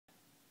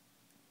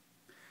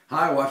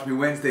Hi, Watch Me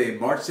Wednesday,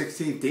 March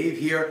 16th. Dave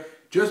here,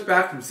 just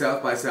back from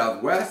South by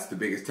Southwest, the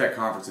biggest tech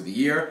conference of the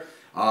year.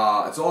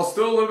 It's all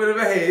still a little bit of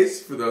a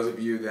haze for those of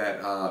you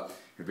that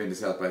have been to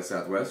South by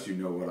Southwest. You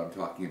know what I'm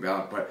talking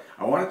about. But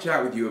I want to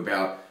chat with you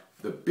about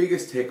the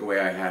biggest takeaway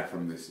I had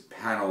from this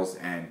panels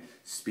and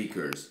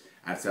speakers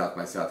at South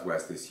by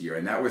Southwest this year,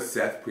 and that was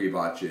Seth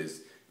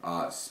Priebatsch's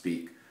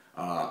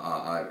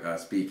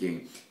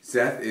speaking.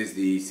 Seth is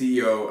the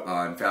CEO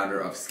and founder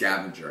of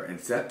SVNGR, and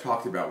Seth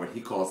talked about what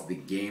he calls the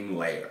game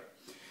layer.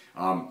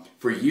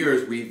 For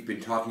years, we've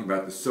been talking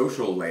about the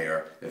social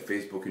layer that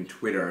Facebook and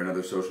Twitter and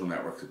other social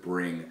networks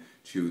bring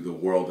to the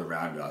world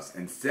around us,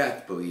 and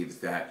Seth believes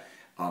that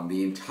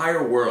the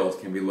entire world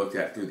can be looked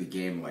at through the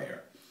game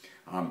layer.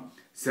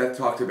 Seth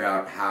talked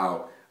about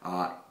how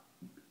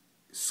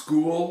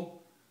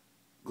school,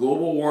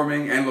 global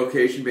warming, and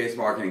location-based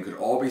marketing could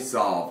all be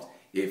solved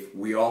if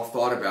we all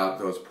thought about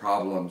those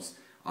problems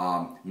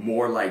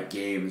more like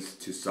games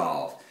to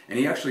solve. And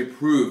he actually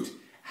proved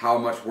how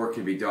much work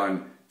can be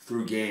done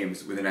through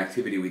games with an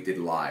activity we did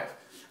live.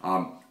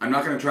 I'm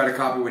not going to try to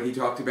copy what he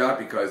talked about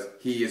because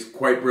he is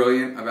quite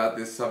brilliant about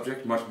this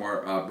subject, much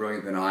more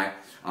brilliant than I.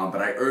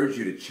 But I urge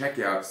you to check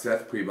out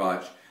Seth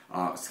Priebatsch,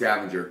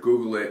 SVNGR.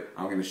 Google it.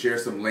 I'm going to share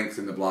some links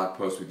in the blog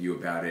post with you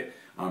about it.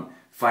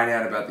 Find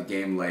out about the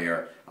game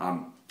layer.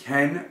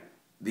 Can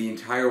the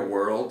entire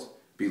world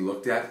be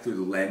looked at through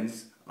the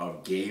lens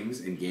of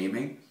games and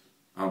gaming?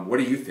 What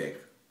do you think?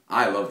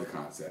 I love the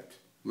concept.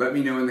 Let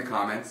me know in the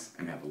comments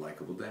and have a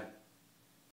likable day.